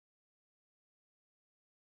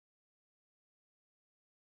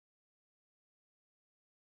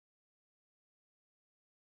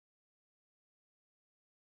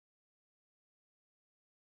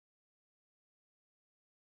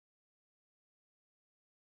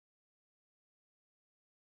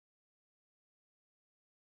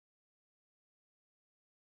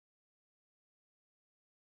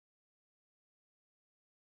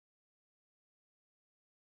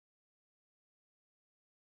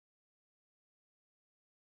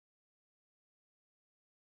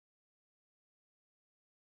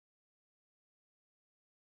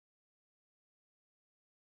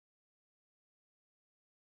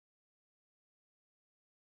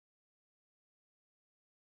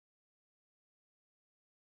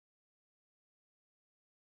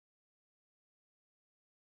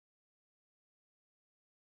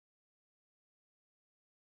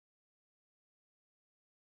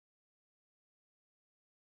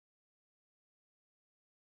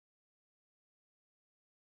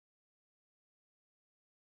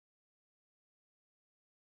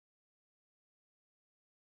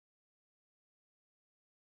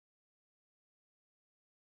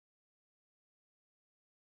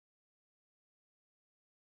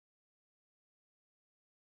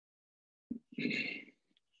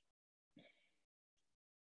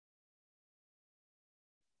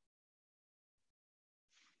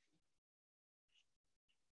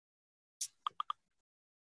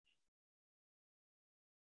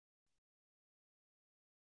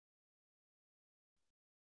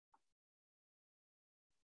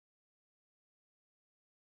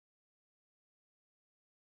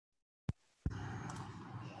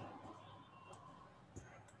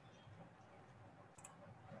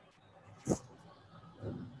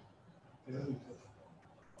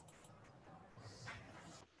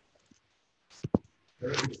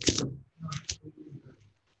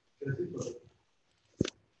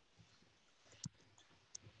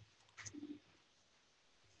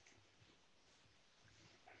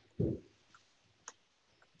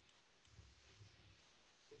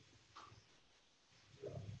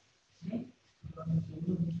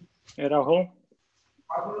Hey, Rahul.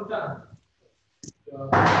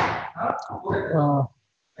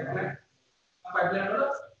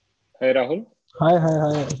 Hey, Rahul.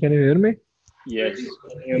 Hi. Can you hear me? Yes.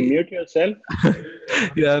 Can you mute yourself?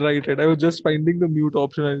 Yeah, right. I was just finding the mute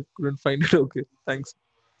option. I couldn't find it. Okay, thanks.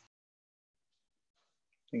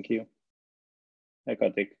 Thank you. Hi,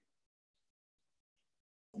 Karthik.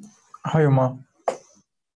 Hi, Uma.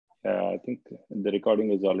 I think the recording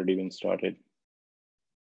has already been started.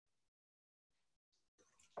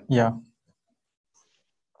 Yeah.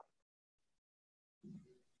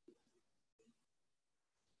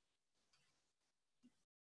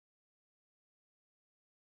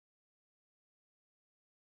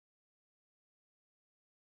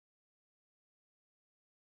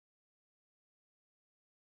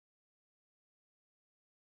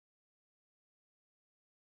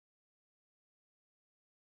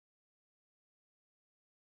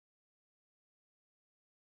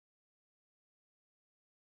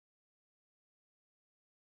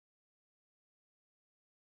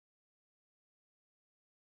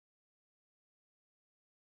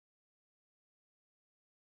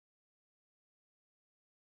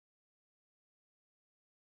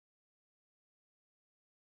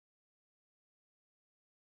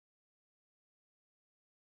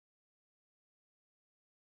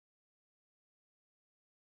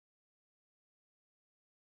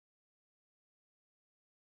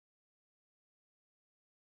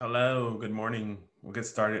 Hello, good morning. We'll get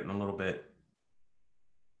started in a little bit.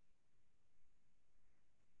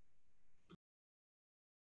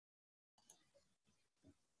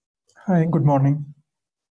 Hi, good morning.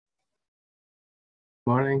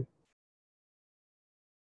 Morning.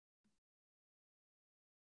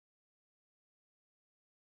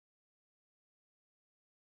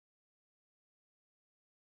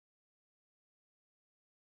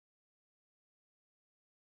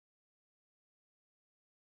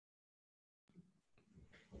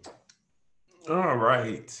 All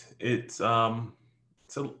right, it's 11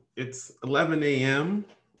 a.m.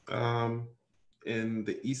 In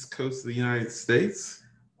the East Coast of the United States.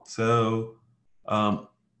 So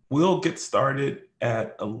we'll get started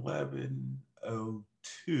at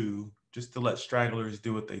 11:02 just to let stragglers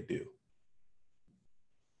do what they do.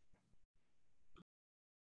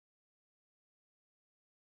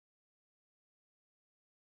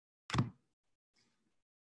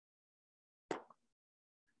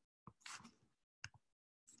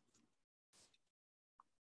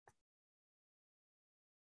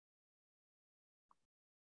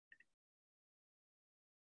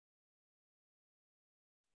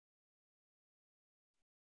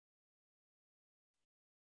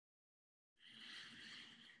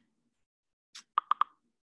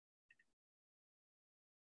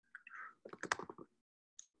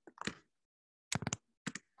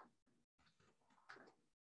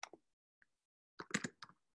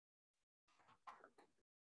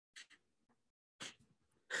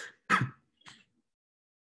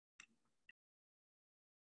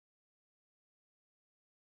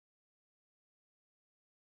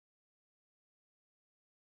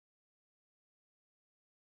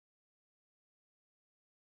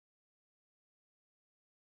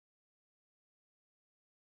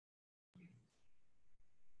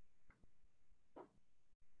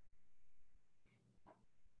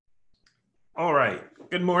 All right,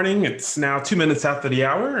 good morning. It's now 2 minutes after the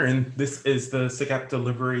hour, and this is the SIG app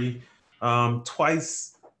delivery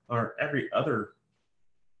twice or every other.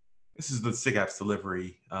 This is the SIG apps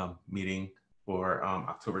delivery meeting for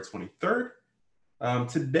October 23rd.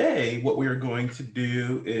 Today, what we are going to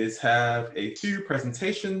do is have a few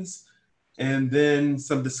presentations and then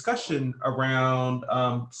some discussion around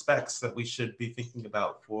specs that we should be thinking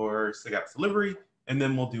about for SIG apps delivery, and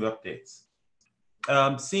then we'll do updates.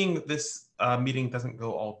 Seeing that this meeting doesn't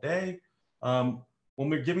go all day, When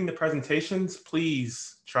we're giving the presentations,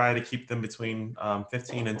 please try to keep them between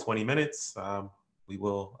 15 and 20 minutes. We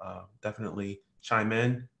will definitely chime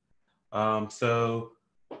in. So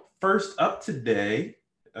first up today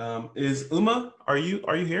is Uma. Are you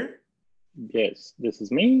here? Yes, this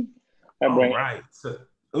is me. Hi, All Brian. right. So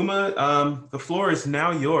Uma, the floor is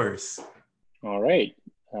now yours. All right.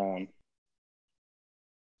 Can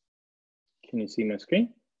you see my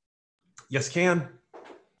screen? Yes, can.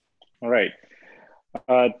 All right.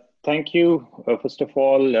 Thank you, first of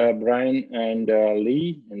all, Brian and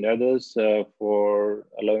Lee and others for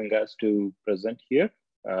allowing us to present here.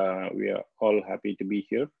 We are all happy to be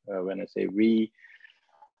here. When I say we,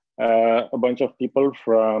 a bunch of people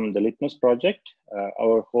from the Litmus project.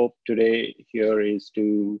 Our hope today here is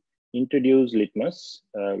to introduce Litmus,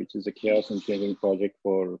 which is a chaos engineering project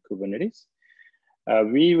for Kubernetes.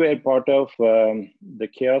 We were part of the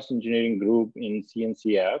chaos engineering group in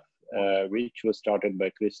CNCF, which was started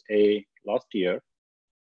by Chris A. last year.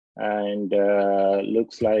 And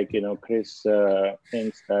looks like, Chris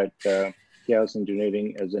thinks that chaos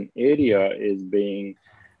engineering as an area is being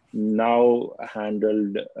now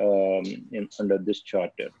handled under this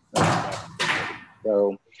charter.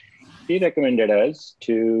 So he recommended us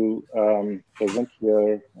to present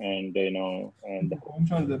here, and the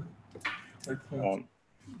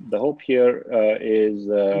hope here is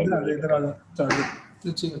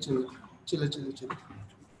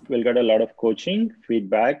we'll get a lot of coaching,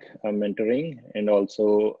 feedback, mentoring, and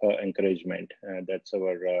also encouragement. That's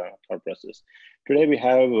our thought process. Today we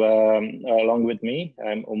have, along with me,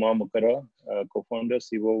 I'm Uma Mukara, co-founder,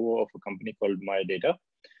 COO of a company called MyData.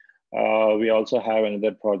 We also have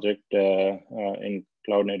another project in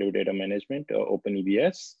cloud native data management,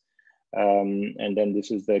 OpenEBS. And then this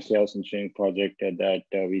is the chaos engineering project that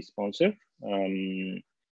we sponsor.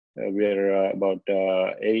 We're about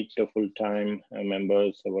 8 full-time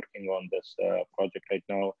members working on this project right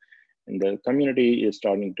now. And the community is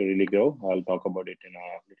starting to really grow. I'll talk about it in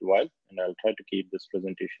a little while. And I'll try to keep this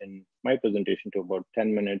presentation, my presentation, to about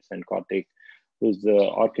 10 minutes. And Karthik, who's the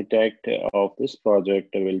architect of this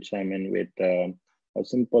project, will chime in with a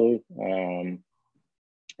simple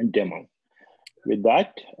demo. With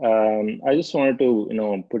that, I just wanted to,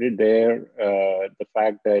 put it there, the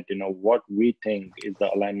fact that, what we think is the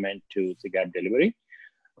alignment to SIG app delivery.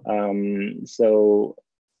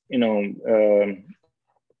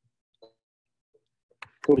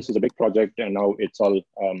 This is a big project, and now it's all,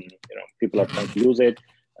 people are trying to use it,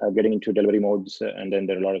 getting into delivery modes, and then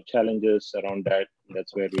there are a lot of challenges around that.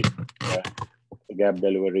 That's where we, SIG app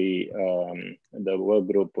delivery, the work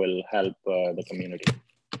group will help the community.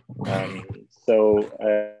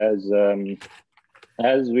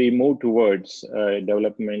 As we move towards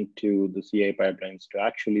development to the CI pipelines to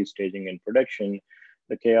actually staging in production,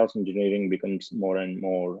 the chaos engineering becomes more and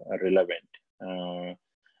more relevant.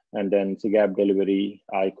 And then SIG app delivery,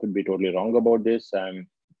 I could be totally wrong about this.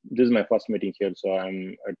 This is my first meeting here, so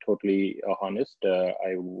I'm totally honest.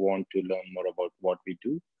 I want to learn more about what we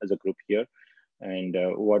do as a group here. And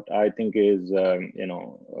what I think is, when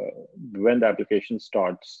the application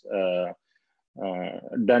starts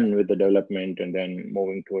done with the development and then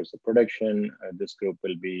moving towards the production, this group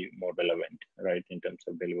will be more relevant, right, in terms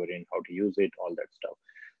of delivery and how to use it, all that stuff.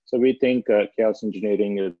 So we think chaos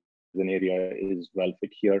engineering is an area is well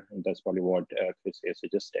fit here, and that's probably what Chris has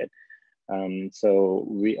suggested. So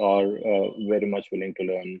we are very much willing to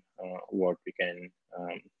learn what we can,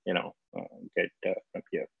 get from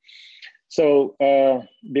here. So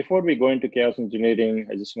before we go into chaos engineering,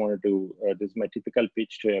 I just wanted to, this is my typical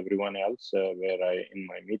pitch to everyone else, where I, in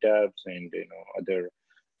my meetups and other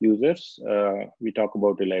users, we talk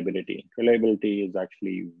about reliability. Reliability is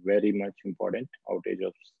actually very much important. Outage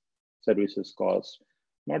of services cost,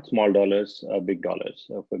 not small dollars, big dollars.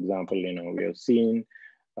 So for example, we have seen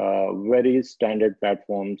very standard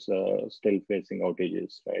platforms still facing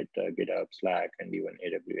outages, right? GitHub, Slack, and even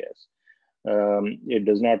AWS. It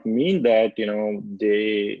does not mean that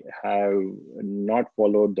they have not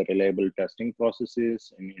followed the reliable testing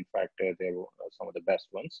processes, and in fact they're some of the best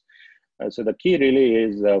ones. So the key really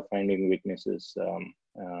is finding weaknesses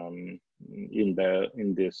in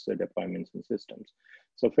this deployments and systems.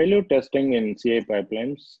 So failure testing in CI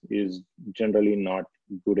pipelines is generally not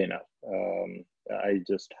good enough. I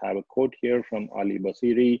just have a quote here from Ali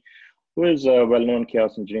Basiri, who is a well-known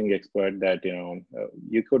chaos engineering expert, that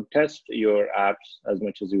you could test your apps as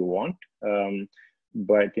much as you want,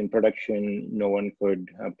 but in production, no one could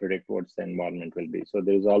predict what the environment will be. So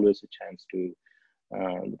there's always a chance to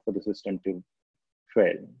for the system to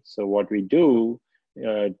fail. So what we do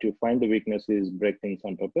to find the weakness is break things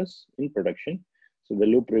on purpose in production. So the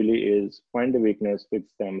loop really is find the weakness,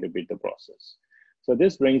 fix them, repeat the process. So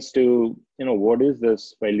this brings to, what is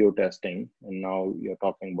this failure testing? And now you're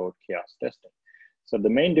talking about chaos testing. So the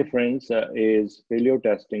main difference is failure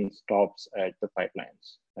testing stops at the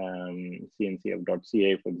pipelines.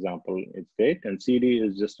 CNCF.ca, for example, it's great. And CD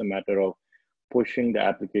is just a matter of pushing the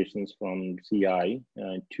applications from CI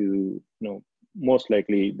to, most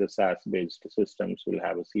likely the SaaS-based systems will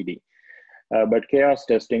have a CD. But chaos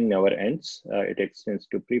testing never ends. It extends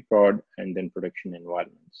to pre-prod and then production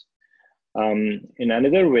environments. In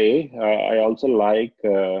another way, I also like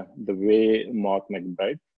the way Mark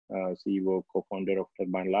McBride, CEO, co-founder of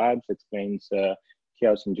Turbine Labs, explains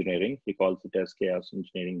chaos engineering. He calls it as chaos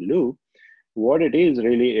engineering loop. What it is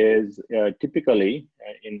really is typically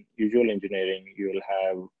in usual engineering,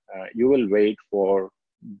 you will wait for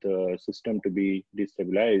the system to be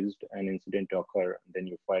destabilized, an incident to occur, and then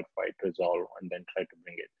you fight, resolve, and then try to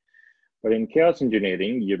bring it. But in chaos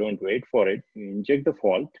engineering, you don't wait for it. You inject the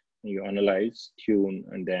fault, you analyze, tune,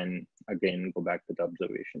 and then again go back to the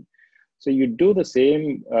observation. So you do the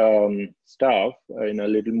same stuff in a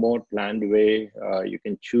little more planned way. You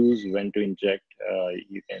can choose when to inject.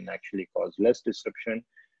 You can actually cause less disruption.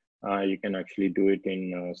 You can actually do it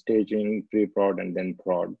in staging, pre-prod, and then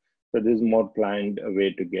prod. So this is more planned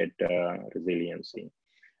way to get resiliency,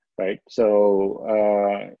 right? So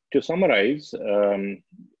to summarize,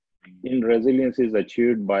 in resiliency is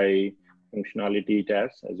achieved by functionality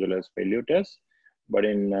tests as well as failure tests. But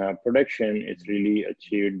in production, it's really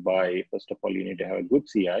achieved by, first of all, you need to have a good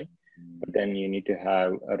CI, but then you need to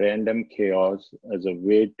have a random chaos as a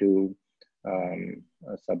way to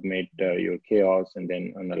submit your chaos and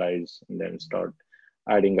then analyze and then start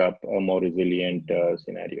adding up more resilient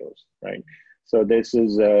scenarios, right? So this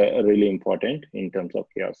is really important in terms of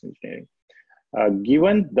chaos engineering.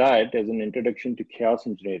 Given that as an introduction to chaos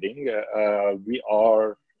engineering, we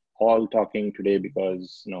are all talking today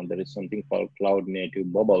because there is something called cloud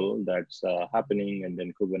native bubble that's happening, and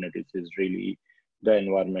then Kubernetes is really the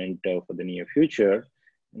environment for the near future,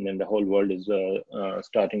 and then the whole world is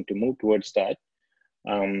starting to move towards that.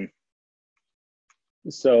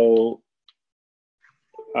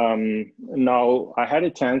 Now I had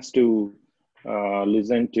a chance to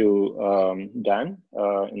listen to Dan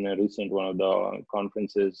in a recent one of the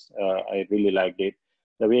conferences. I really liked it.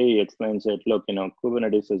 The way he explains it, look,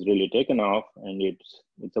 Kubernetes has really taken off, and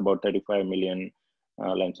it's about 35 million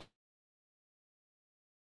lines.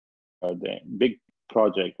 The big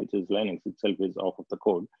project, which is Linux itself, is off of the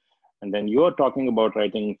code. And then you're talking about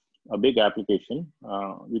writing a big application,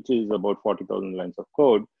 which is about 40,000 lines of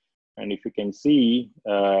code. And if you can see,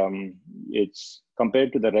 it's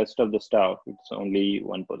compared to the rest of the stuff, it's only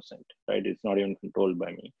 1%, right? It's not even controlled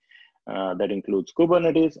by me. That includes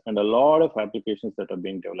Kubernetes and a lot of applications that are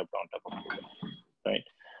being developed on top of Kubernetes, right?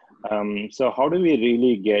 So how do we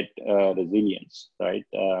really get resilience, right?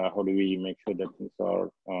 How do we make sure that things are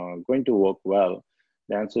going to work well?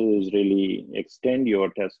 The answer is really extend your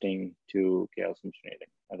testing to chaos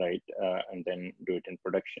engineering, right? And then do it in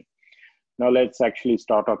production. Now let's actually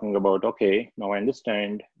start talking about, okay, now I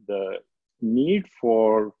understand the need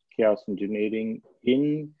for chaos engineering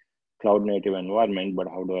in cloud native environment, but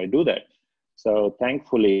how do I do that? So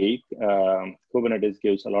thankfully, Kubernetes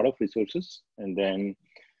gives a lot of resources, and then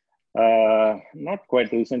not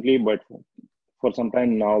quite recently, but for some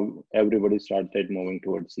time now, everybody started moving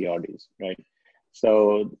towards CRDs, right?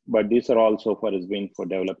 So, but these are all so far has been for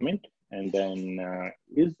development. And then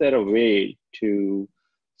is there a way to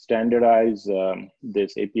standardize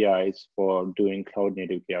these APIs for doing cloud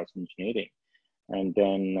native chaos engineering? And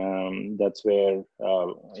then that's where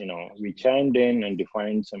we chimed in and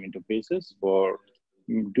defined some interfaces for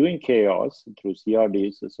doing chaos through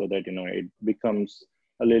CRDs, so that it becomes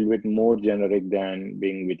a little bit more generic than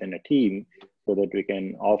being within a team, so that we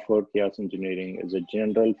can offer chaos engineering as a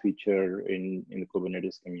general feature in the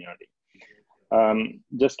Kubernetes community.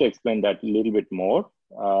 Just to explain that a little bit more,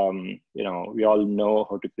 we all know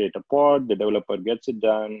how to create a pod. The developer gets it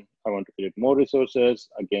done. I want to create more resources.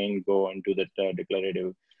 Again, go and do that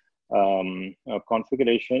declarative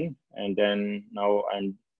configuration. And then now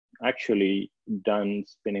I'm actually done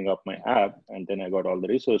spinning up my app, and then I got all the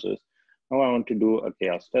resources. Now I want to do a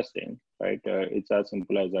chaos testing, right? It's as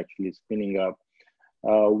simple as actually spinning up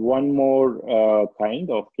one more kind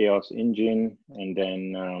of chaos engine, and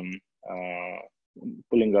then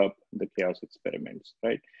pulling up the chaos experiments,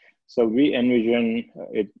 right? So we envision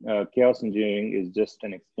chaos engineering is just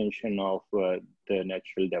an extension of the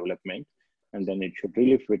natural development, and then it should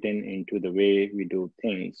really fit into the way we do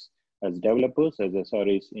things as developers, as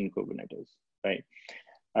SREs in Kubernetes, right?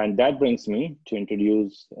 And that brings me to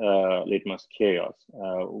introduce Litmus Chaos.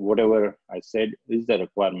 Whatever I said is the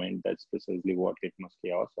requirement. That's precisely what Litmus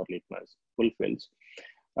Chaos or Litmus fulfills.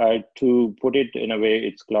 To put it in a way,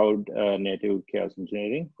 it's cloud native chaos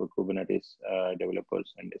engineering for Kubernetes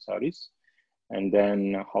developers and SREs. And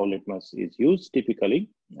then how Litmus is used typically.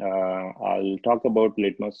 I'll talk about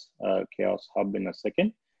Litmus Chaos Hub in a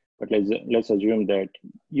second, but let's assume that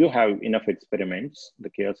you have enough experiments, the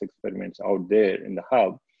chaos experiments out there in the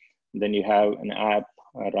hub. Then you have an app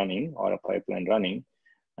running or a pipeline running.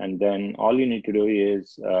 And then all you need to do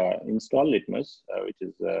is install Litmus, which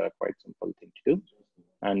is a quite simple thing to do.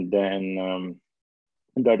 And then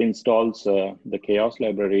that installs the chaos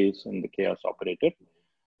libraries and the chaos operator.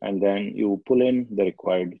 And then you pull in the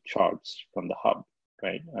required charts from the hub,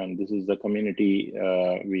 right? And this is the community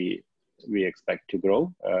we expect to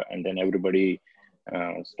grow. And then everybody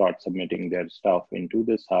start submitting their stuff into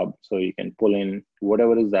this hub. So you can pull in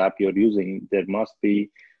whatever is the app you're using. There must be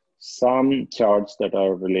some charts that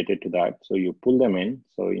are related to that. So you pull them in.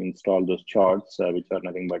 So you install those charts, which are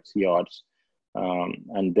nothing but CRs.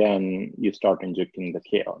 And then you start injecting the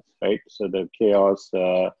chaos, right? So the chaos,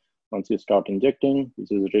 once you start injecting,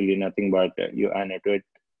 this is really nothing but you annotate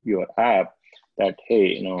your app that,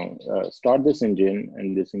 hey, start this engine,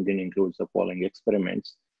 and this engine includes the following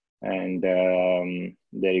experiments. And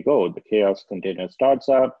there you go. The chaos container starts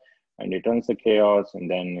up, and it runs the chaos, and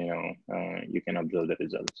then you can observe the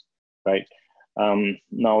results, right?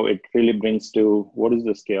 Now it really brings to what is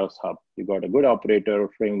this chaos hub? You got a good operator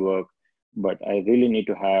framework, but I really need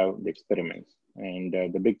to have the experiments. And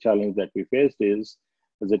the big challenge that we faced is,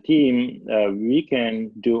 as a team, we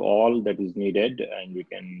can do all that is needed, and we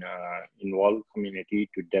can involve community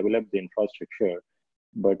to develop the infrastructure.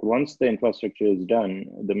 But once the infrastructure is done,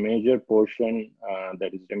 the major portion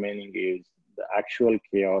that is remaining is the actual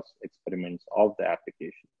chaos experiments of the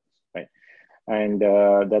applications, right? And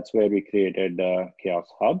that's where we created Chaos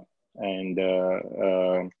Hub. And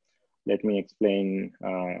let me explain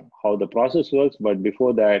how the process works. But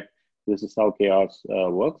before that, this is how chaos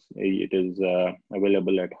works. It is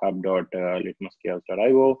available at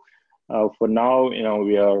hub.litmuschaos.io. For now,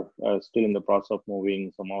 we are still in the process of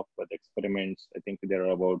moving some of the experiments. I think there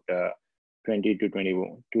are about 20 to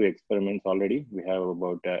 22 experiments already. We have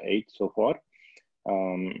about 8 so far.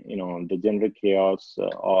 The generic chaos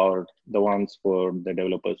are the ones for the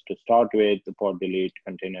developers to start with: the pod delete,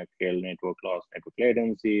 container kill, network loss, network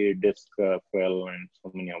latency, disk fill, and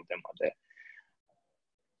so many of them are there.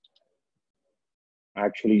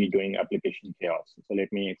 Actually doing application chaos. So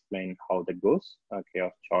let me explain how that goes,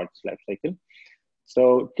 chaos charts lifecycle.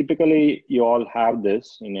 So typically you all have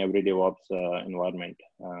this in every DevOps environment,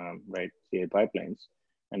 right? CI pipelines.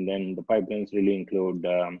 And then the pipelines really include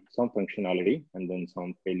some functionality and then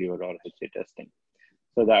some failure or HA testing.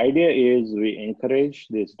 So the idea is we encourage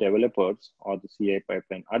these developers or the CI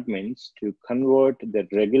pipeline admins to convert the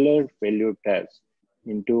regular failure tests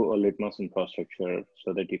into a Litmus infrastructure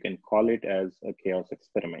so that you can call it as a chaos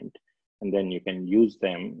experiment, and then you can use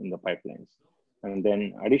them in the pipelines. And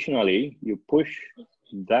then additionally, you push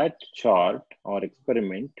that chart or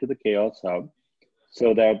experiment to the Chaos Hub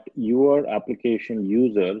so that your application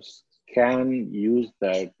users can use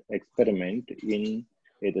that experiment in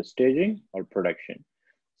either staging or production.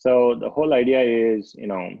 So the whole idea is,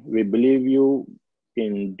 we believe you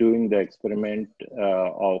in doing the experiment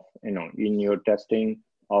in your testing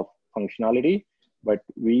of functionality, but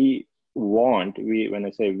when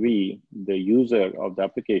I say we, the user of the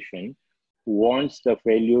application wants the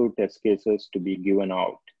failure test cases to be given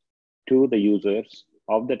out to the users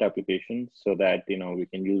of that application so that, we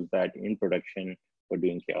can use that in production for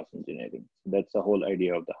doing chaos engineering. That's the whole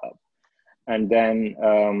idea of the hub. And then,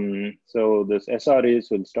 so this SREs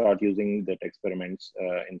will start using that experiments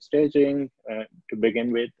in staging to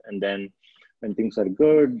begin with. And then when things are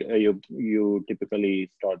good, you typically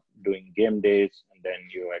start doing game days, and then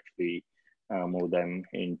you actually move them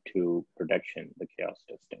into production, the chaos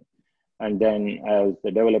testing. And then as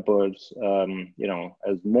the developers,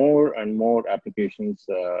 as more and more applications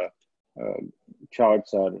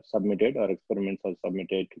charts are submitted or experiments are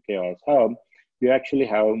submitted to Chaos Hub, you actually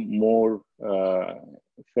have more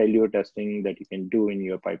failure testing that you can do in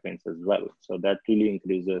your pipelines as well. So that really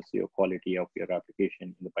increases your quality of your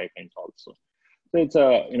application in the pipelines also. So it's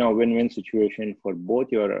a win-win situation for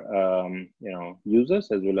both your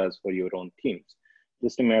users as well as for your own teams.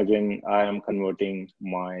 Just imagine I am converting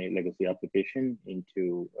my legacy application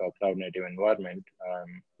into a cloud native environment,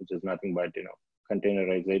 which is nothing but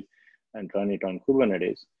containerize it and run it on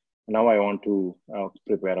Kubernetes. Now I want to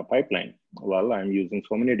prepare a pipeline. Well, I'm using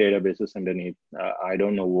so many databases underneath. I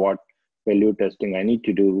don't know what failure testing I need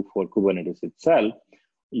to do for Kubernetes itself,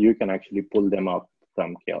 you can actually pull them up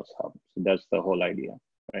from Chaos Hub. So that's the whole idea,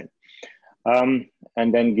 right?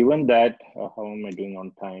 And then given that, how am I doing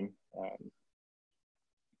on time?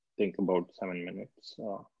 Think about 7 minutes,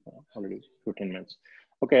 already 15 minutes.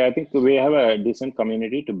 Okay, I think we have a decent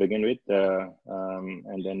community to begin with.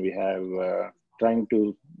 And then we have trying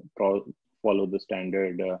to follow the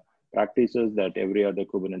standard practices that every other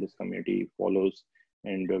Kubernetes community follows.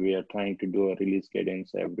 And we are trying to do a release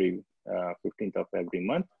cadence every 15th of every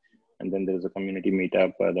month. And then there's a community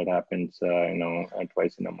meetup that happens,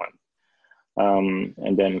 twice in a month.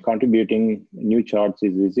 And then contributing new charts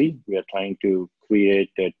is easy. We are trying to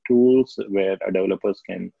create tools where developers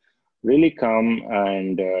can really come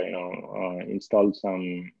and install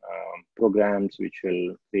some programs which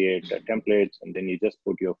will create templates, and then you just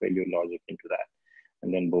put your failure logic into that.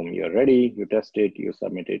 And then boom, you're ready, you test it, you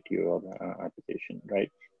submit it to your application,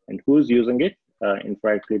 right? And who's using it? In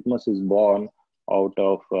fact, Litmus is born out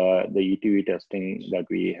of the ETV testing that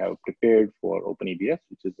we have prepared for OpenEBS,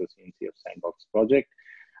 which is the CNCF sandbox project.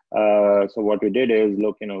 So what we did is,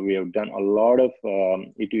 look, we have done a lot of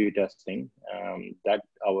ETV testing that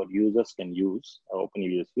our users can use, our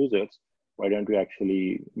OpenEBS users. Why don't we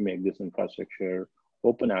actually make this infrastructure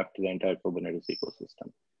open up to the entire Kubernetes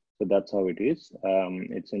ecosystem? So that's how it is.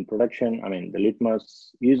 It's in production. I mean, the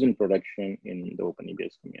Litmus is in production in the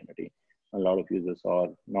OpenEBS community. A lot of users are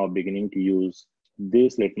now beginning to use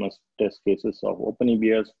these Litmus test cases of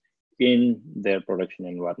OpenEBS in their production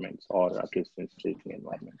environments, or at least in staging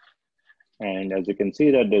environments. And as you can see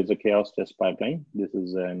that there's a chaos test pipeline. This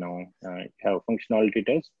is now have a functionality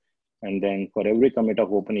test. And then for every commit of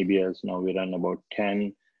OpenEBS, now we run about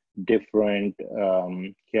 10 different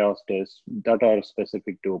chaos tests that are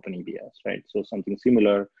specific to OpenEBS, right? So something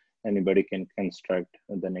similar, anybody can construct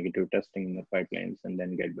the negative testing in the pipelines and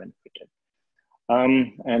then get benefited.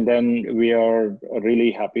 And then we are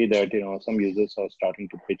really happy that some users are starting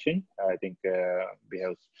to pitch in. I think we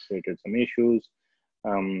have stated some issues.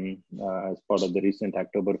 As part of the recent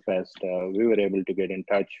Oktoberfest, we were able to get in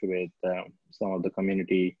touch with some of the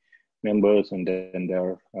community members, and then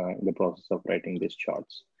they're in the process of writing these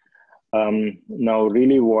charts. Now,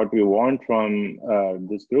 really what we want from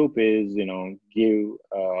this group is, give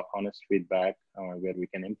honest feedback where we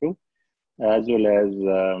can improve, as well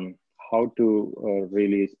as how to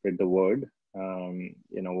really spread the word.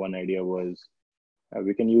 One idea was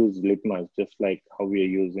we can use Litmus just like how we are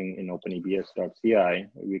using in OpenEBS.ci.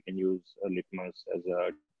 We can use Litmus as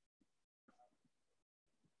a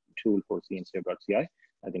tool for CNCF.ci.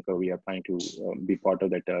 I think we are trying to be part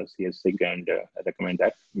of that CS SIG, and I recommend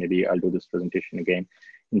that. Maybe I'll do this presentation again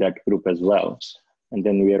in that group as well. And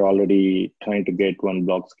then we are already trying to get one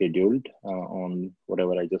blog scheduled on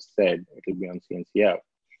whatever I just said. It will be on CNCF.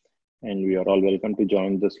 And we are all welcome to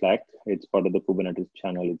join the Slack. It's part of the Kubernetes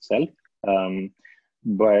channel itself.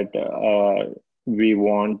 But we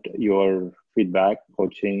want your feedback,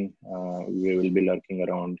 coaching. We will be lurking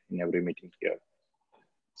around in every meeting here.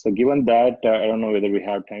 So given that, I don't know whether we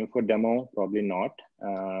have time for demo, probably not.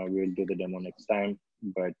 We'll do the demo next time,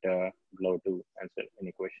 but love to answer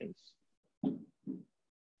any questions.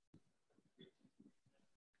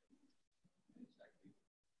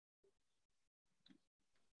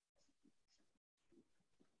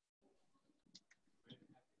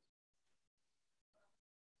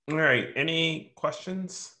 All right, any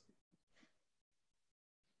questions?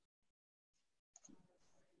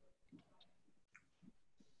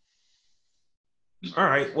 All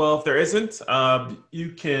right, well, if there isn't,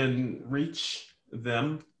 you can reach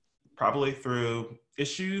them probably through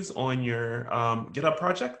issues on your GitHub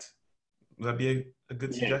project. Would that be a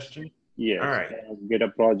good suggestion? Yes. All right.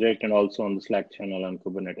 GitHub project and also on the Slack channel on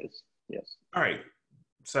Kubernetes. Yes. All right.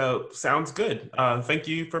 So sounds good. Thank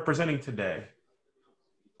you for presenting today.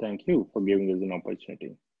 Thank you for giving us an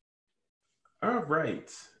opportunity. All right.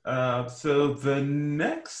 So the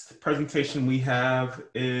next presentation we have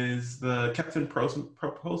is the Captain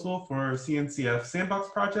proposal for CNCF Sandbox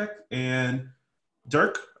project. And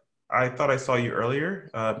Dirk, I thought I saw you earlier.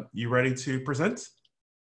 You ready to present?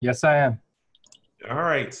 Yes, I am. All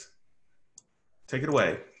right. Take it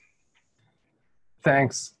away.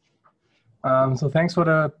 Thanks. So thanks for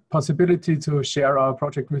the possibility to share our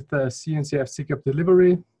project with the CNCF SIG app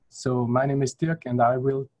delivery. So my name is Dirk, and I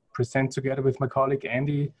will present together with my colleague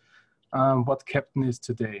Andy what Captain is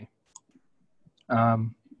today.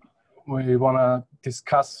 We want to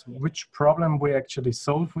discuss which problem we actually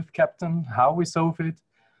solve with Captain, how we solve it,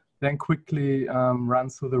 then quickly run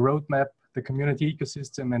through the roadmap, the community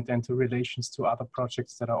ecosystem, and then to relations to other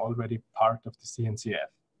projects that are already part of the CNCF.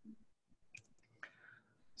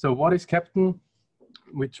 So what is Captain?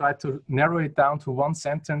 We try to narrow it down to one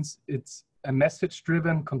sentence. It's a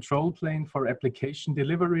message-driven control plane for application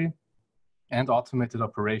delivery and automated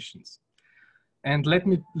operations. And let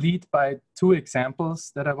me lead by two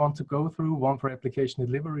examples that I want to go through, one for application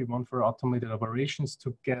delivery, one for automated operations,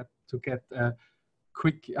 to get a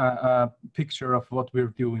quick picture of what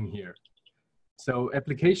we're doing here. So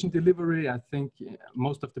application delivery, I think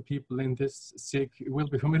most of the people in this SIG will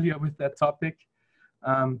be familiar with that topic.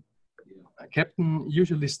 Captain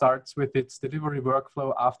usually starts with its delivery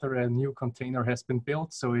workflow after a new container has been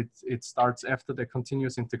built. So it starts after the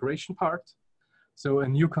continuous integration part. So a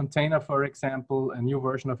new container, for example, a new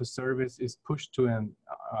version of a service is pushed to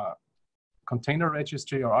a container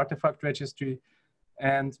registry or artifact registry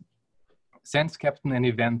and sends Captain an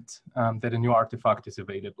event that a new artifact is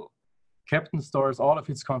available. Captain stores all of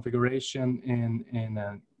its configuration in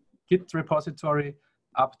a Git repository,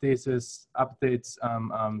 updates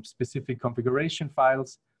specific configuration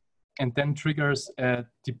files, and then triggers a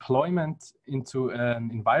deployment into an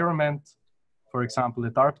environment, for example, a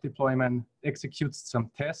dark deployment, executes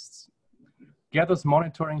some tests, gathers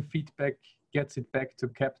monitoring feedback, gets it back to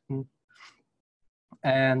Captain.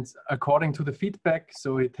 And according to the feedback,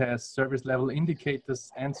 so it has service level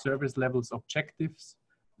indicators and service levels objectives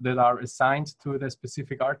that are assigned to the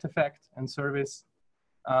specific artifact and service,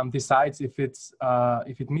 decides if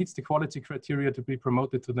it meets the quality criteria to be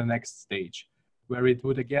promoted to the next stage, where it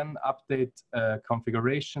would again update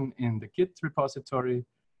configuration in the Git repository,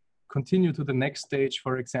 continue to the next stage,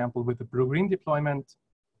 for example, with the blue-green deployment,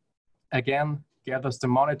 again, gathers the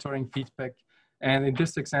monitoring feedback, and in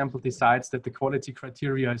this example, decides that the quality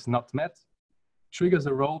criteria is not met, triggers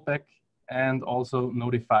a rollback, and also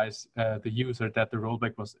notifies the user that the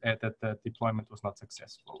rollback was, that the deployment was not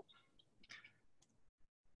successful.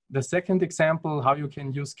 The second example, how you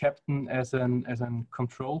can use Captain as an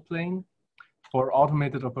control plane for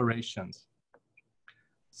automated operations.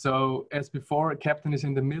 So as before, Captain is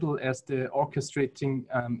in the middle as the orchestrating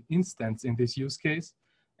instance in this use case.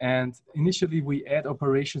 And initially we add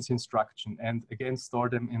operations instruction and again store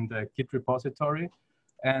them in the Git repository.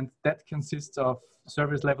 And that consists of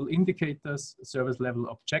service level indicators, service level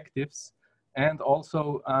objectives, and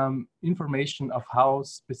also information of how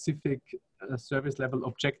specific service level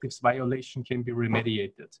objectives violation can be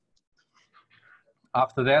remediated.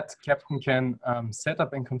 After that, Captain can set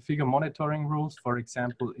up and configure monitoring rules, for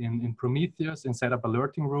example, in Prometheus, and set up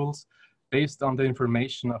alerting rules based on the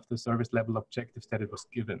information of the service level objectives that it was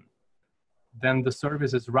given. Then the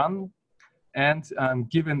service is run, and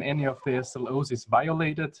given any of the SLOs is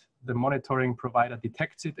violated, the monitoring provider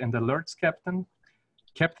detects it and alerts Captain.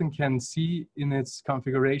 Captain can see in its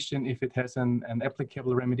configuration if it has an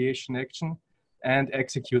applicable remediation action and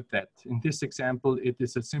execute that. In this example, it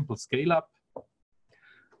is a simple scale up.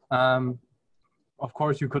 Of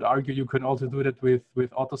course, you could argue you can also do that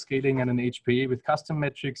with auto scaling and an HPA with custom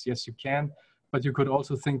metrics. Yes, you can, but you could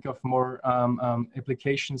also think of more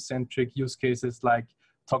application-centric use cases like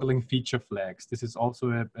toggling feature flags. This is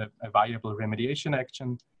also a viable remediation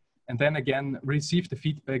action. And then again, receive the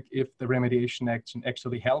feedback if the remediation action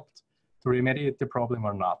actually helped to remediate the problem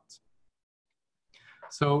or not.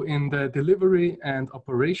 So in the delivery and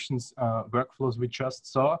operations workflows we just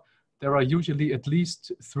saw, there are usually at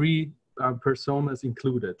least three personas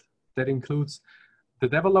included. That includes the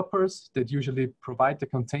developers that usually provide the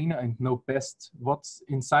container and know best what's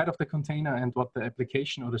inside of the container and what the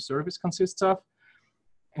application or the service consists of.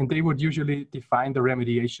 And they would usually define the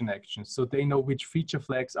remediation actions. So they know which feature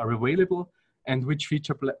flags are available and which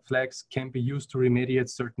feature flags can be used to remediate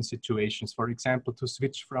certain situations. For example, to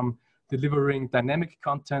switch from delivering dynamic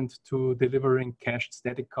content to delivering cached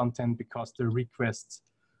static content because the requests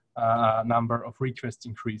number of requests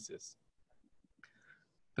increases.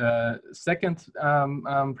 The second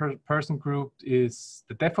person group is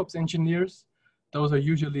the DevOps engineers. Those are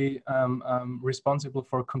usually responsible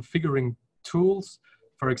for configuring tools,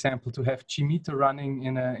 for example, to have Gmeter running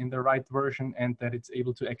in the right version and that it's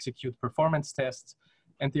able to execute performance tests.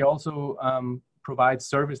 And they also provide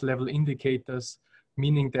service level indicators,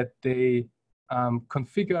 meaning that they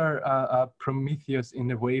configure Prometheus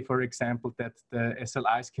in a way, for example, that the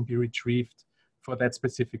SLIs can be retrieved for that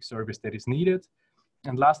specific service that is needed.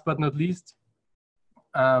 And last but not least,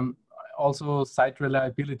 also site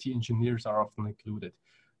reliability engineers are often included.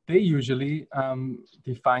 They usually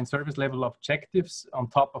define service level objectives on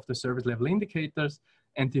top of the service level indicators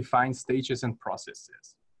and define stages and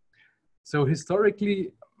processes. So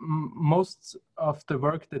historically, most of the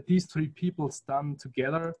work that these three people done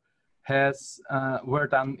together were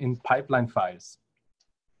done in pipeline files.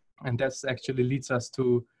 And that actually leads us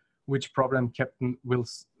to which problem Captain will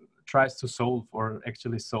tries to solve or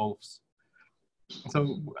actually solves. So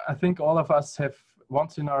I think all of us have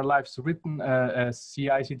once in our lives written a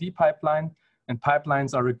CI/CD pipeline, and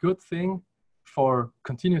pipelines are a good thing for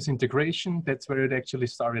continuous integration. That's where it actually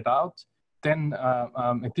started out. Then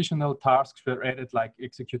additional tasks were added, like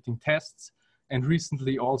executing tests, and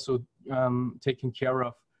recently also taking care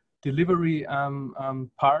of delivery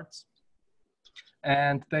parts.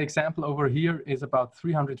 And the example over here is about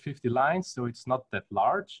 350 lines, so it's not that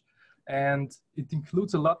large. And it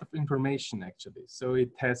includes a lot of information, actually. So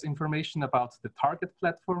it has information about the target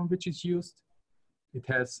platform which is used. It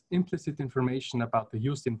has implicit information about the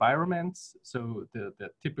used environments. So the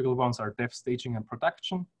typical ones are dev, staging, and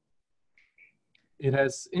production. It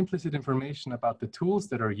has implicit information about the tools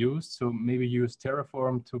that are used. So maybe use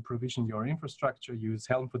Terraform to provision your infrastructure, use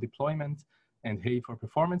Helm for deployment, and Hey for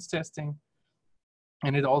performance testing.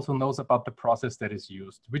 And it also knows about the process that is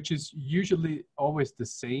used, which is usually always the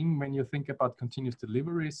same when you think about continuous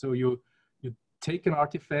delivery. So you take an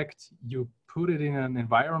artifact, you put it in an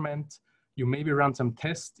environment, you maybe run some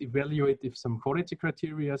tests, evaluate if some quality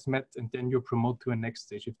criteria is met, and then you promote to a next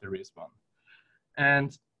stage if there is one.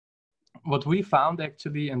 And what we found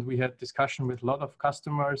actually, and we had discussion with a lot of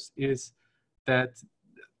customers, is that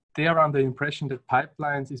they are under the impression that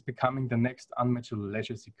pipelines is becoming the next unmatchable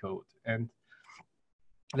legacy code. And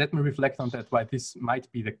let me reflect on that, why this might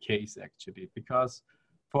be the case actually, because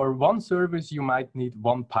for one service, you might need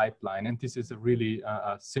one pipeline. And this is a really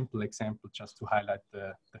simple example just to highlight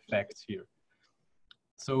the facts here.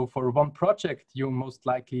 So for one project, you most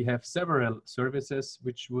likely have several services,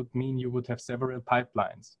 which would mean you would have several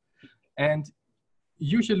pipelines. And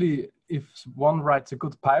usually if one writes a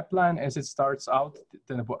good pipeline, as it starts out,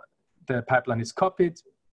 the pipeline is copied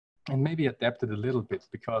and maybe adapted a little bit,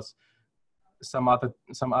 because some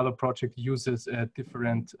other project uses a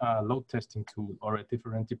different load testing tool or a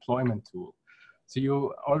different deployment tool. So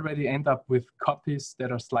you already end up with copies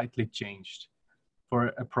that are slightly changed for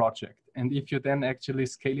a project. And if you then actually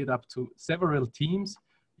scale it up to several teams,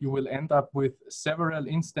 you will end up with several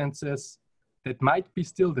instances that might be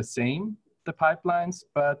still the same, the pipelines,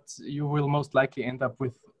 but you will most likely end up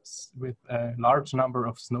with a large number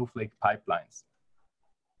of snowflake pipelines.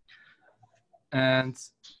 And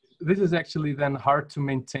this is actually then hard to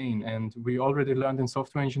maintain. And we already learned in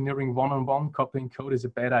software engineering, one-on-one copying code is a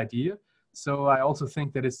bad idea. So I also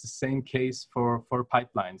think that it's the same case for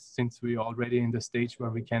pipelines, since we're already in the stage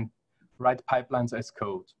where we can write pipelines as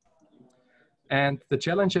code. And the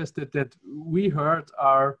challenges that we heard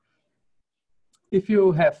are, if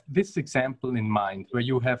you have this example in mind, where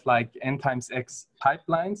you have like n times x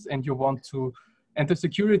pipelines and you want to, and the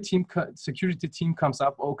security team comes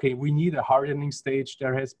up, okay, we need a hardening stage.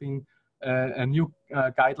 There has been a new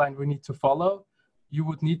guideline we need to follow. You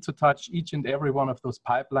would need to touch each and every one of those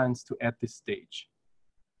pipelines to add this stage.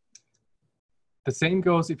 The same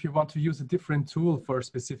goes if you want to use a different tool for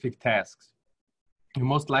specific tasks. You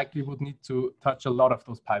most likely would need to touch a lot of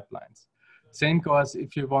those pipelines. Same goes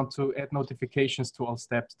if you want to add notifications to all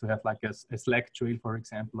steps, to have like a Slack trail, for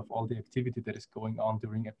example, of all the activity that is going on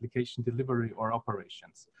during application delivery or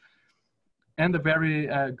operations. And a very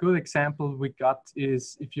good example we got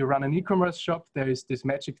is if you run an e-commerce shop, there is this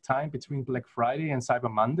magic time between Black Friday and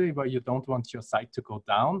Cyber Monday where you don't want your site to go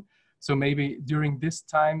down. So maybe during this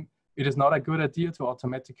time, it is not a good idea to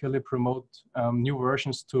automatically promote new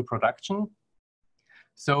versions to production.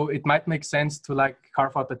 So it might make sense to like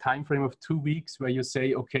carve out a time frame of 2 weeks where you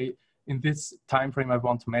say, okay, in this time frame, I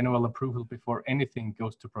want manual approval before anything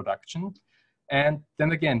goes to production. And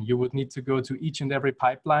then again, you would need to go to each and every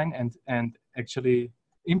pipeline and actually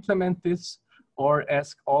implement this, or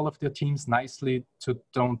ask all of the teams nicely to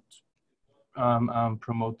don't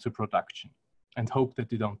promote to production and hope that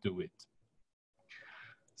they don't do it.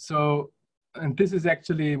 So, and this is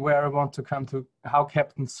actually where I want to come to how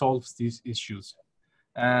Captain solves these issues.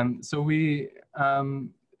 So we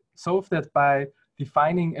solve that by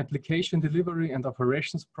defining application delivery and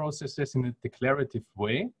operations processes in a declarative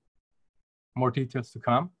way. More details to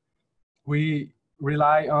come. We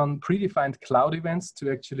rely on predefined cloud events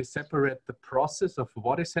to actually separate the process of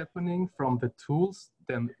what is happening from the tools,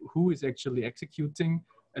 then who is actually executing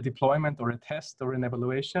a deployment or a test or an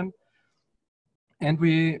evaluation. And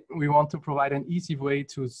we want to provide an easy way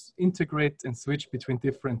to integrate and switch between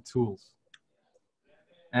different tools.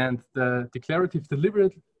 And the declarative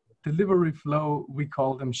delivery flow, we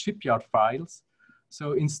call them shipyard files.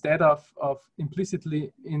 So instead of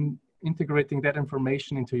implicitly integrating that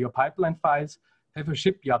information into your pipeline files, have a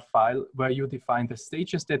shipyard file where you define the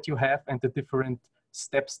stages that you have and the different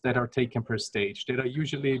steps that are taken per stage that are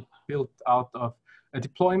usually built out of a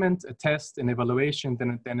deployment, a test, an evaluation,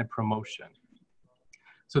 then a promotion.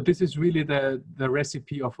 So this is really the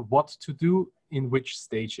recipe of what to do in which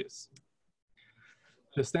stages.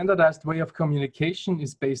 The standardized way of communication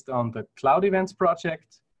is based on the Cloud Events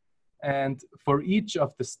project. And for each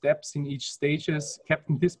of the steps in each stages,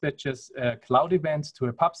 Captain dispatches a cloud event to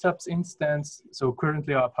a PubSub's instance. So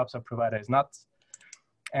currently our PubSub provider is not.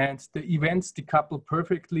 And the events decouple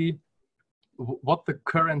perfectly what the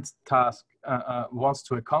current task wants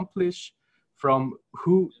to accomplish from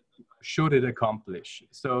who should it accomplish.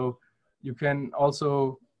 So you can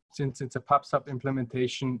also, since it's a PubSub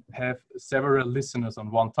implementation, have several listeners on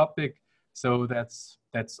one topic. So that's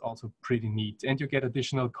also pretty neat. And you get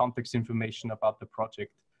additional context information about the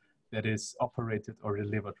project that is operated or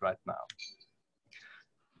delivered right now.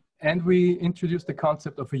 And we introduced the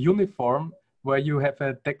concept of a uniform, where you have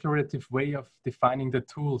a declarative way of defining the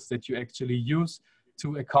tools that you actually use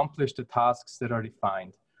to accomplish the tasks that are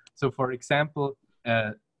defined. So for example,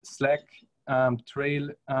 Slack Trail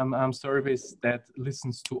service that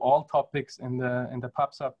listens to all topics in the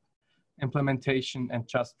PubSub implementation and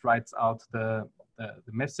just writes out the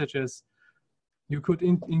messages. You could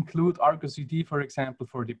include Argo CD, for example,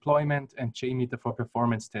 for deployment, and JMeter for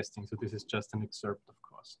performance testing. So this is just an excerpt, of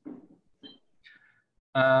course.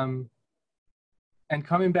 And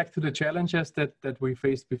coming back to the challenges that we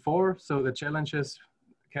faced before. So the challenges,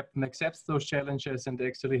 Captain accepts those challenges and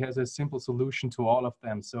actually has a simple solution to all of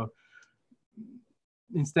them. So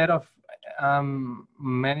instead of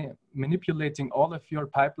manipulating all of your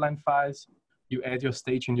pipeline files, you add your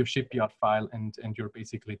stage in your shipyard file and you're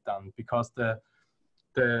basically done, because the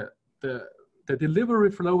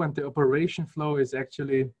delivery flow and the operation flow is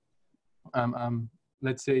actually,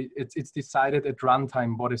 let's say it's decided at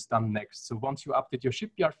runtime what is done next. So once you update your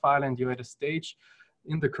shipyard file and you add a stage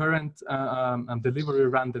in the current delivery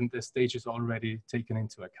run, then the stage is already taken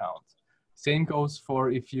into account. Same goes for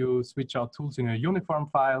if you switch out tools in your uniform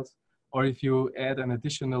files, or if you add an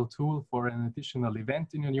additional tool for an additional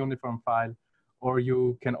event in your uniform file, or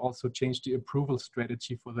you can also change the approval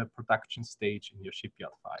strategy for the production stage in your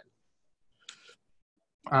shipyard file.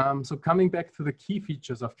 So coming back to the key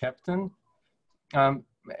features of Captain,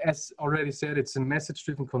 as already said, it's a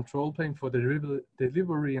message-driven control plane for the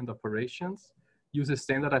delivery and operations. Uses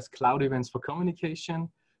standardized cloud events for communication.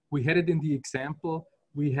 We had it in the example.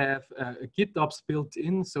 We have a GitOps built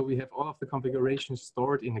in, so we have all of the configurations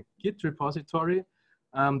stored in a Git repository.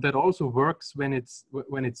 That also works when it's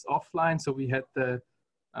offline. So we had the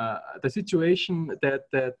situation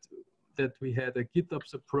that we had a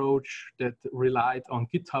GitOps approach that relied on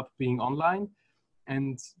GitHub being online,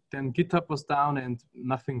 and then GitHub was down and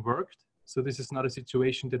nothing worked. So this is not a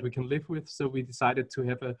situation that we can live with. So we decided to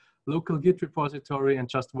have a local Git repository and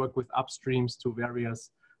just work with upstreams to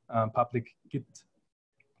various public Git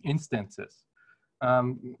instances.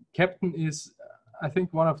 Captain is, I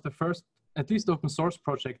think, one of the first, at least open source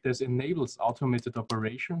project that enables automated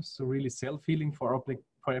operations. So really self-healing for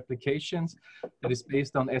applications that is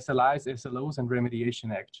based on SLIs, SLOs, and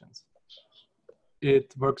remediation actions.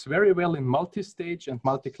 It works very well in multi-stage and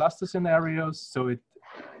multi-cluster scenarios. So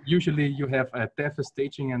usually you have a dev, a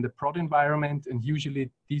staging, and a prod environment, and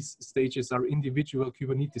usually these stages are individual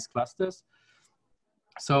Kubernetes clusters.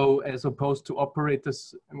 So as opposed to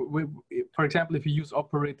operators, for example, if you use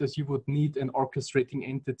operators, you would need an orchestrating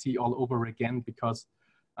entity all over again, because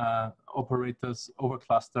operators over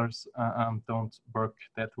clusters don't work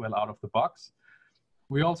that well out of the box.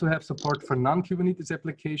 We also have support for non-Kubernetes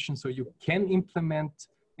applications, so you can implement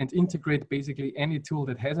and integrate basically any tool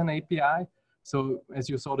that has an API. So as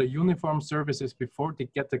you saw the uniform services before, they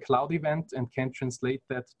get the cloud event and can translate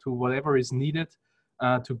that to whatever is needed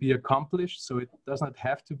to be accomplished. So it does not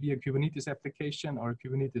have to be a Kubernetes application or a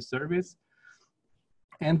Kubernetes service.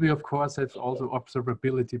 And we of course have also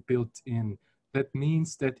observability built in. That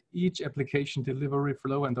means that each application delivery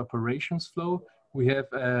flow and operations flow, we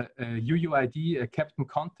have a UUID, a Captain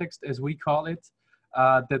context as we call it,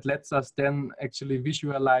 that lets us then actually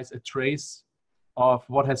visualize a trace of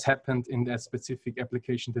what has happened in that specific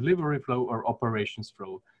application delivery flow or operations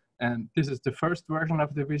flow. And this is the first version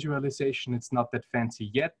of the visualization. It's not that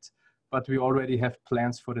fancy yet, but we already have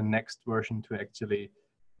plans for the next version to actually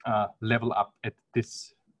level up at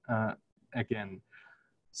this again.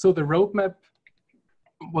 So the roadmap,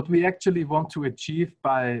 what we actually want to achieve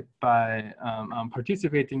by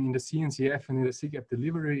participating in the CNCF and in the SIG app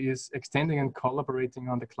delivery is extending and collaborating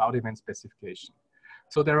on the cloud event specification.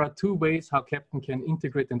 So there are two ways how Captain can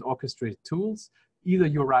integrate and orchestrate tools. Either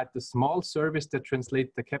you write the small service that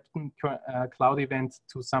translates the Captain cloud event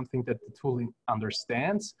to something that the tool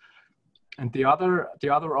understands, And the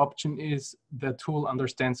other option is the tool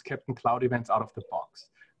understands Kapton Cloud Events out of the box.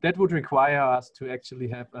 That would require us to actually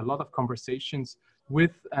have a lot of conversations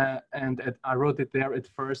with, I wrote it there at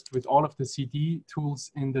first, with all of the CD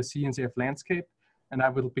tools in the CNCF landscape. And I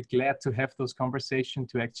will be glad to have those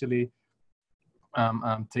conversations to actually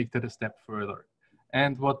take that a step further.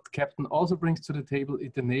 And what Kapton also brings to the table,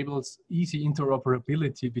 it enables easy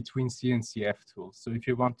interoperability between CNCF tools. So if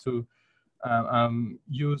you want to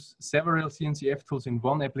use several CNCF tools in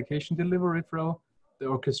one application delivery flow, the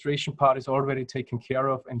orchestration part is already taken care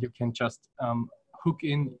of, and you can just hook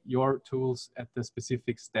in your tools at the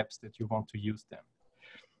specific steps that you want to use them.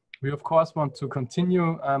 We of course want to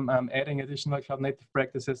continue adding additional cloud native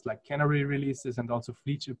practices like canary releases and also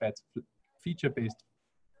feature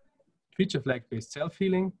flag-based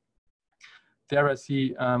self-healing. There I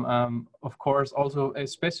see, of course, also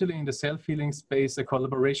especially in the self-healing space, a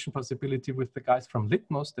collaboration possibility with the guys from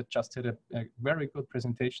Litmos that just had a very good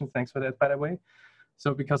presentation. Thanks for that, by the way.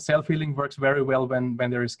 So because self-healing works very well when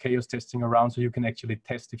there is chaos testing around, so you can actually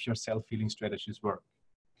test if your self-healing strategies work.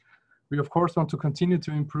 We of course want to continue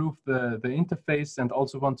to improve the interface and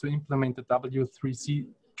also want to implement the W3C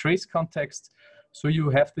trace context. So you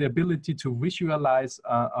have the ability to visualize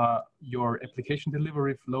your application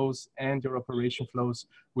delivery flows and your operation flows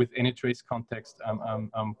with any trace context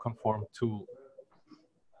conform tool.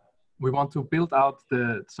 We want to build out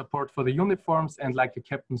the support for the uniforms and like a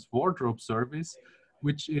Kapton's wardrobe service,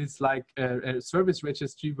 which is like a service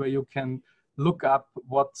registry where you can look up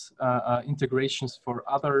what integrations for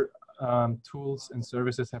other tools and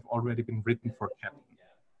services have already been written for Kapton.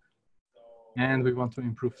 And we want to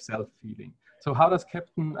improve self-healing. So how does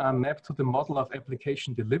Kapton map to the model of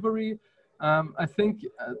application delivery? I think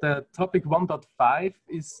the topic 1.5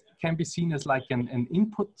 can be seen as like an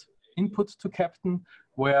input to Kapton,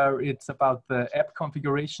 where it's about the app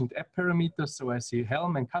configuration, app parameters. So I see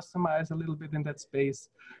Helm and customize a little bit in that space.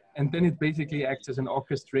 And then it basically acts as an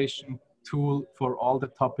orchestration tool for all the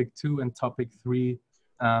topic 2 and topic 3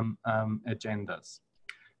 agendas.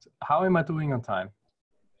 So how am I doing on time?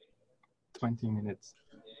 20 minutes.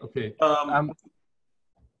 Okay.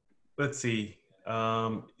 Let's see.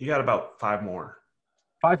 You got about 5 more.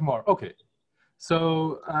 5 more. Okay.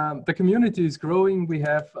 So the community is growing. We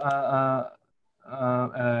have a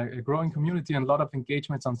growing community and a lot of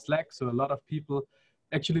engagements on Slack. So a lot of people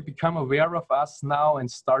actually become aware of us now and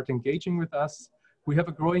start engaging with us. We have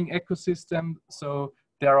a growing ecosystem. So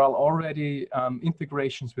there are already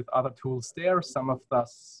integrations with other tools there. Some of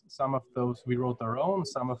those we wrote our own.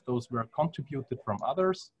 Some of those were contributed from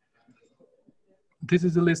others. This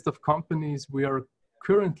is a list of companies we are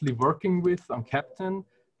currently working with on Kapton.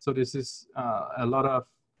 So this is a lot of,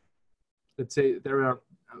 let's say there are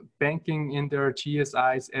banking in there,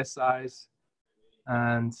 GSIs, SIs,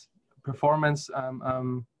 and performance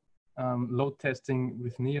load testing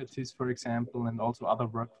with Neotis, for example, and also other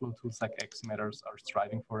workflow tools like XMatters are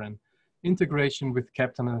striving for an integration with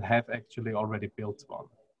Kapton and have actually already built one.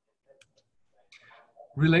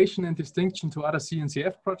 Relation and distinction to other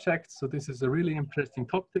CNCF projects. So this is a really interesting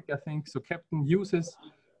topic, I think. So Kapton uses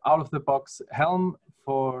out-of-the-box Helm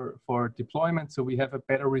for deployment. So we have a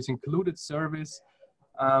better is included service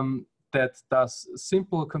that does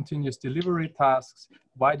simple continuous delivery tasks.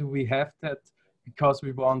 Why do we have that? Because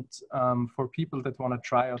we want for people that want to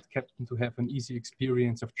try out Kapton to have an easy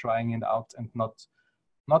experience of trying it out and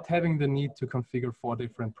not having the need to configure 4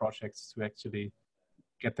 different projects to actually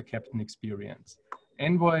get the Kapton experience.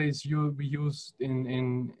 Envoy is we used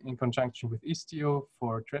in conjunction with Istio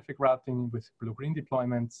for traffic routing with blue-green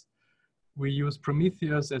deployments. We use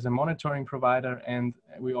Prometheus as a monitoring provider, and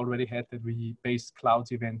we already had that we based cloud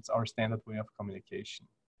events our standard way of communication.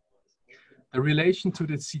 The relation to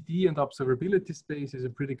the CD and observability space is a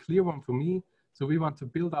pretty clear one for me. So we want to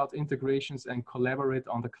build out integrations and collaborate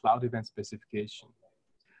on the cloud event specification.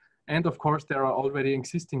 And of course, there are already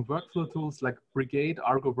existing workflow tools like Brigade,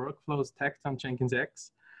 Argo Workflows, Tacton, Jenkins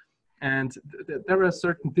X. And there are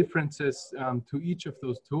certain differences to each of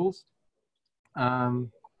those tools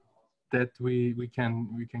that we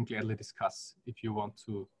can gladly discuss if you want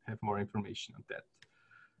to have more information on that.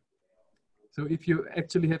 So if you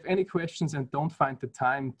actually have any questions and don't find the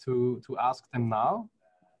time to ask them now,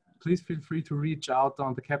 please feel free to reach out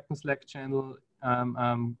on the Kapton Slack channel,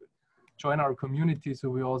 join our community. So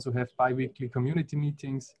we also have bi-weekly community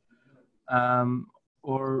meetings,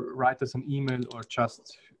 or write us an email or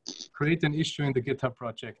just create an issue in the GitHub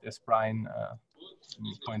project, as Brian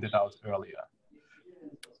pointed out earlier.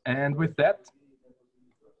 And with that,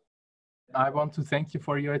 I want to thank you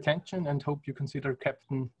for your attention and hope you consider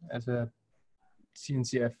Kapton as a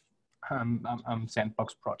CNCF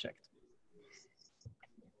sandbox project.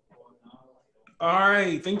 All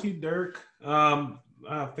right, thank you, Dirk.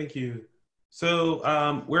 Thank you.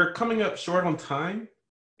 So we're coming up short on time,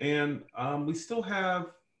 and we still have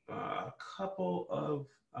a couple of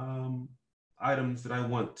items that I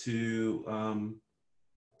want to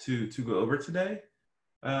go over today.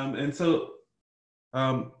 And so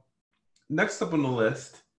next up on the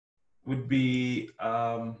list would be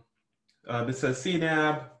this says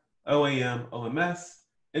CNAB, OAM, OMS,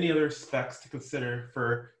 any other specs to consider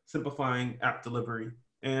for simplifying app delivery.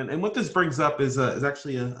 And what this brings up is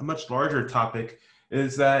actually a much larger topic,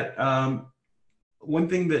 is that one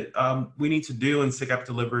thing that we need to do in SIG app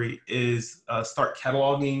delivery is start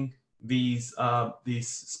cataloging these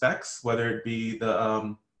specs, whether it be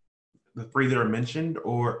the 3 that are mentioned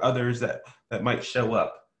or others that might show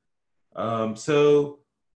up.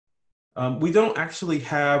 We don't actually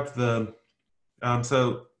have the,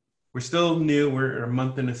 so we're still new, we're a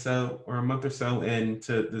month or so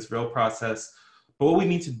into this real process. But what we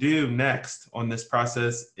need to do next on this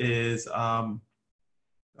process is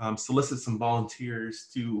solicit some volunteers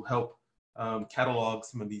to help catalog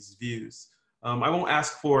some of these views. I won't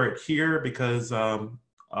ask for it here because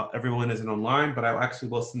everyone isn't online, but I actually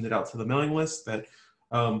will send it out to the mailing list that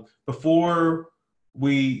before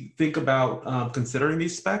we think about considering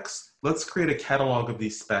these specs, let's create a catalog of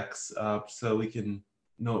these specs so we can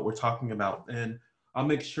know what we're talking about. And I'll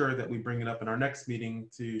make sure that we bring it up in our next meeting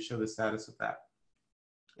to show the status of that.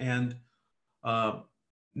 And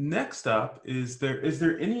next up, is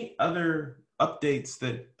there any other updates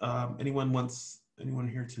that anyone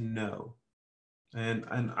here to know? And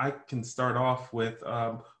I can start off with,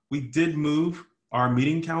 we did move our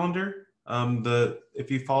meeting calendar.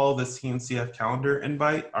 If you follow the CNCF calendar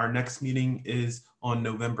invite, our next meeting is on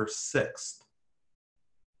November 6th.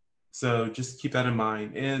 So just keep that in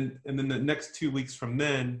mind. And then the next 2 weeks from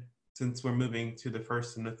then, since we're moving to the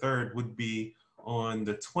 1st and the 3rd, would be on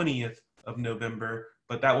the 20th of November,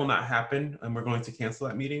 but that will not happen. And we're going to cancel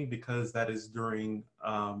that meeting because that is during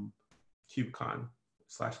KubeCon /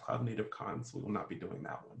 CloudNativeCon. So we will not be doing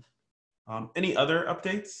that one. Any other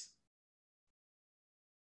updates?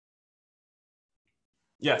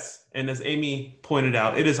 Yes, and as Amy pointed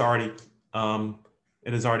out, it is already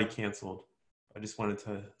canceled. I just wanted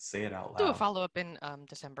to say it out loud. Do a follow-up in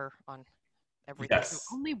December on everything. Yes.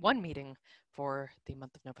 So only one meeting for the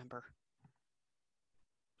month of November.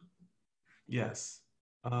 Yes,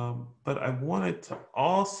 but I wanted to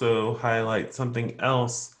also highlight something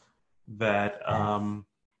else that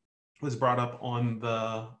was brought up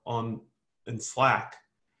in Slack,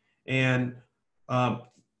 and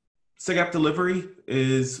SIG app delivery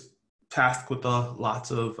is tasked with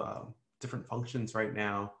lots of different functions right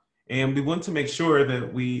now, and we want to make sure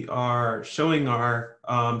that we are showing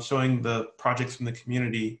the projects from the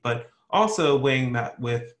community, but also weighing that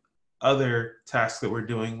with other tasks that we're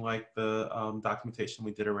doing, like the documentation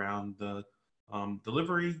we did around the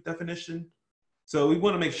delivery definition. So we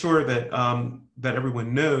want to make sure that that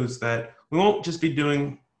everyone knows that we won't just be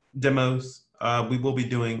doing demos. We will be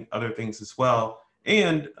doing other things as well.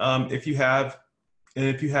 And if you have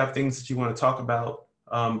things that you want to talk about,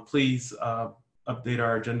 please update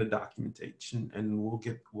our agenda documentation, and we'll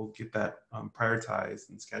get that prioritized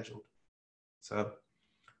and scheduled. So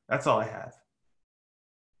that's all I have.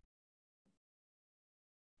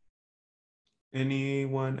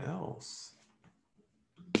 Anyone else?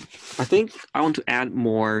 I think I want to add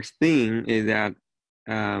more thing is that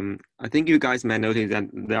I think you guys might notice that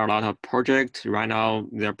there are a lot of projects right now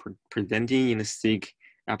they're presenting in the SIG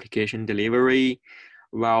application delivery.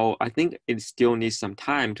 Well, I think it still needs some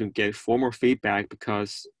time to get formal feedback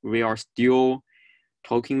because we are still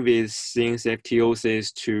talking with CNCF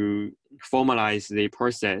TOCs to formalize the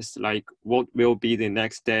process, like what will be the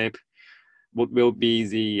next step, what will be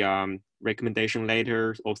the recommendation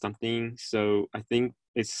later or something. So I think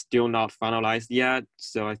it's still not finalized yet.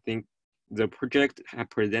 So I think the project have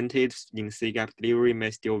presented in SIG app delivery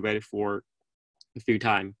may still wait for a few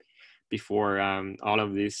time before all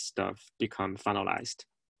of this stuff become finalized.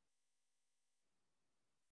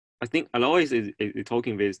 I think Alois is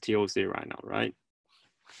talking with TOC right now, right?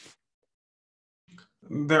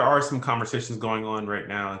 There are some conversations going on right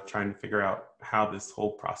now trying to figure out how this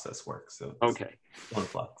whole process works. So okay, on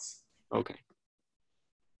flux. Okay.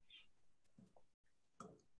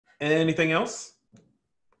 Anything else?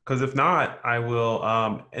 Because if not, I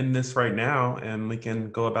will end this right now and we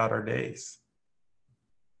can go about our days.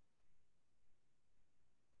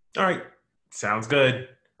 All right, sounds good.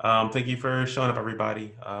 Thank you for showing up,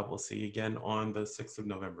 everybody. We'll see you again on the 6th of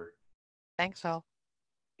November. Thanks, all.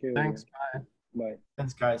 Thanks. Bye. Bye.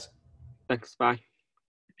 Thanks, guys. Thanks, bye.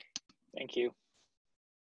 Thank you.